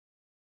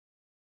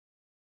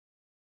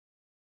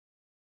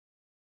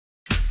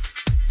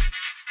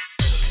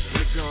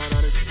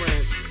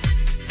friends.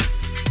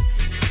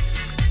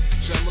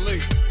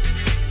 Malik.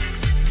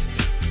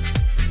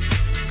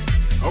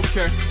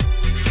 Okay.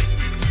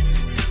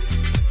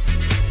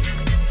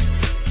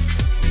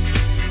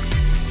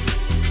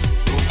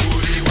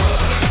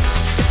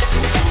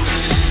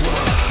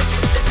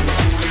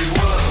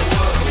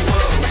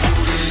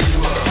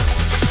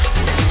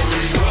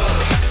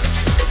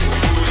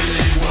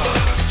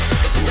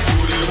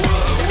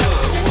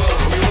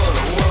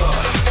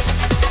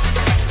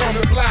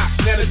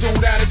 Now the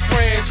dude out in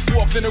France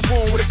walked in the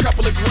room with a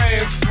couple of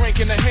grams,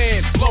 drink in the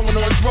hand, blowing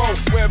on dro.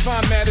 Wherever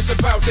I'm at, it's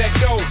about that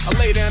dough. I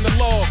lay down the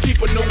law,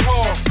 keep a new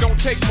wall. Don't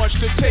take much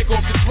to take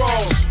off the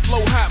draws.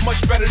 Flow hot,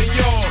 much better than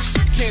yours.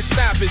 Can't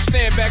stop it,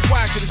 stand back,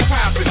 watch it, it's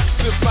popping.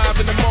 Till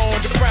 5 in the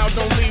morning, the crowd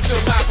don't leave till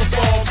I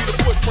perform. See the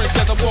footprints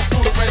as I walk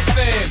through the red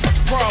sand.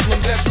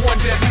 Problems, that's one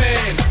dead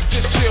man.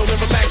 Just chill and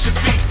relax your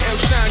feet. El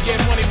Shine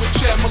get money with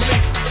Chad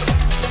Malik.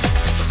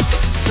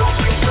 Don't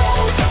you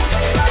know,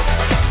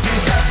 you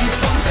got to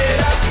pump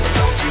it up.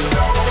 Don't you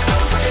know,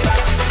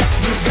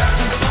 you got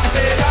to pump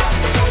it up.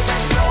 Don't you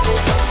know,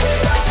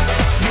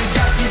 you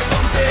got to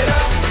pump it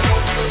up.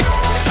 Don't you know,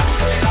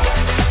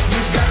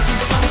 you got to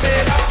pump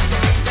it up.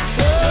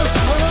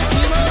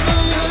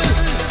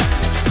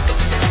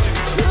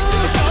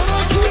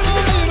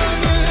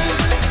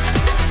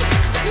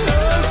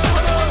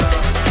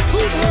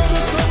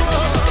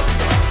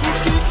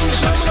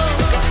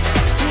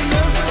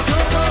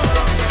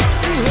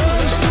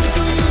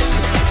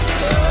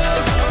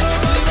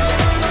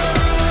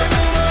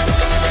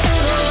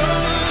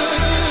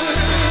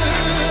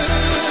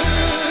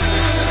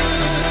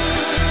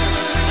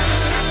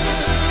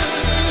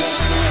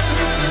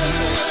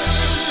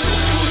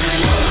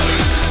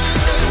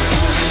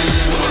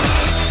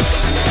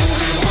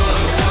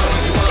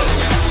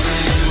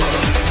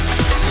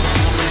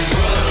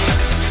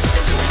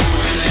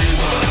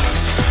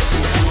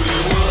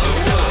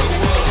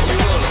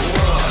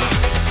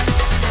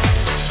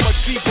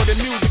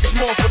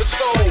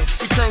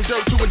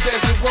 Dirt to a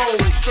desert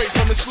road, straight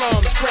from the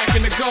slums,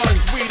 cracking the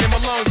guns, weed in my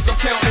lungs, I'm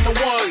counting the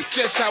ones.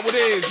 Just how it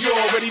is, you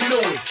already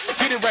knew it.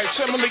 Get it right,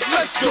 Chad Malik,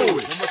 let's do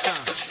it. One more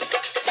time.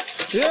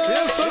 Yeah,